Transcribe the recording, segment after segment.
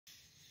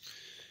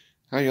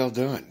How y'all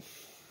doing?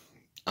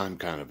 I'm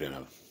kind of in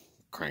a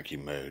cranky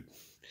mood.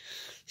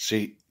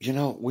 See,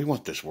 we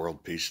want this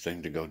world peace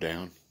thing to go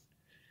down.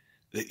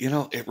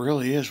 It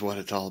really is what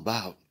it's all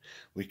about.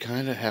 We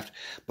kind of have to,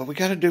 but we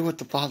got to do what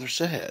the Father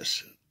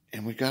says,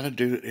 and we got to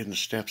do it in the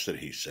steps that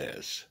He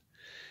says.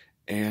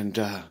 And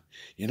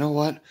you know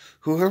what?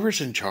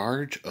 Whoever's in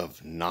charge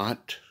of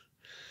not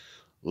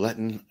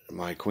letting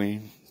my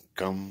queen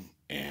come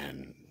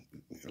and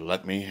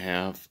let me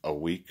have a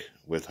week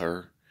with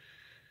her,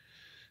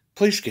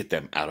 please get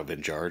them out of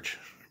in charge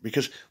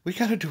because we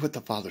got to do what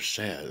the Father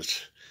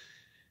says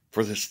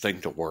for this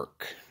thing to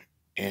work.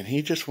 And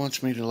He just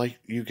wants me to let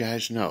you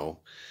guys know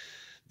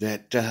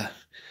that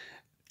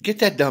get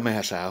that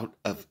dumbass out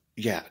of,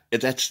 yeah,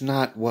 that's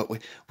not what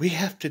we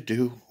have to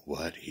do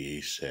what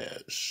He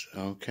says,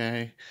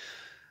 okay?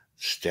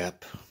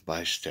 Step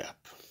by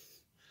step.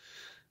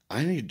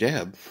 I need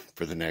Deb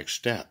for the next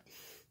step.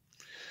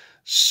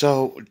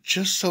 So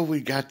just so we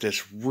got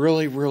this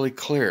really, really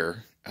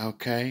clear,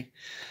 okay?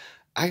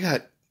 I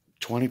got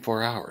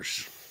 24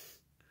 hours.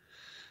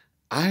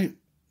 I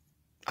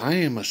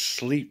am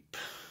asleep,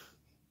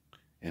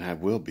 and I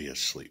will be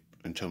asleep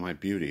until my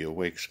beauty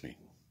awakes me.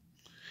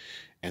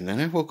 And then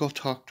I will go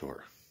talk to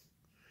her.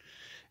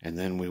 And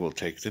then we will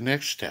take the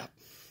next step.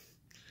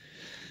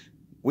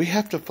 We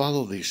have to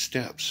follow these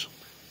steps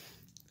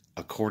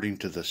according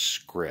to the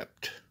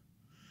script.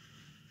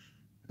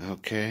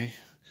 Okay?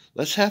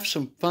 Let's have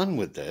some fun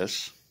with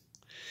this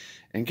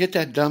and get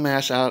that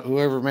dumbass out,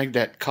 whoever made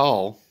that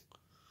call,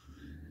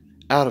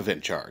 out of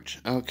in charge.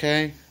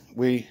 Okay?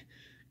 We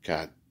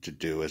got to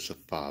do as the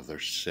Father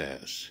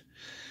says.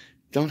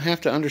 Don't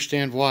have to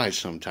understand why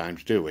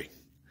sometimes, do we?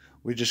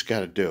 We just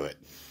got to do it.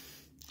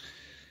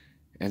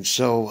 And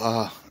so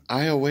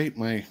I await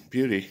my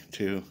beauty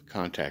to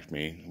contact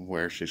me,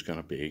 where she's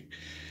going to be,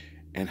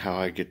 and how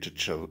I get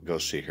to go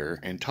see her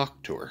and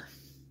talk to her.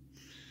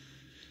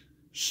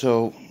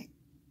 So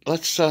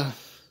let's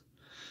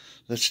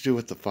do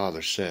what the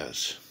Father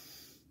says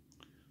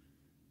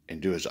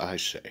and do as I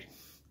say.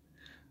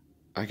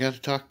 I got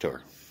to talk to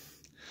her.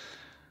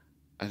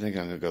 I think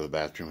I'm going to go to the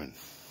bathroom and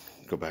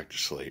go back to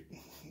sleep.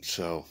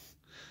 So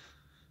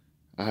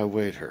I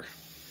await her.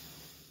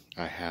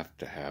 I have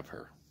to have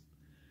her.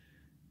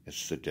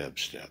 It's the Deb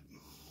step.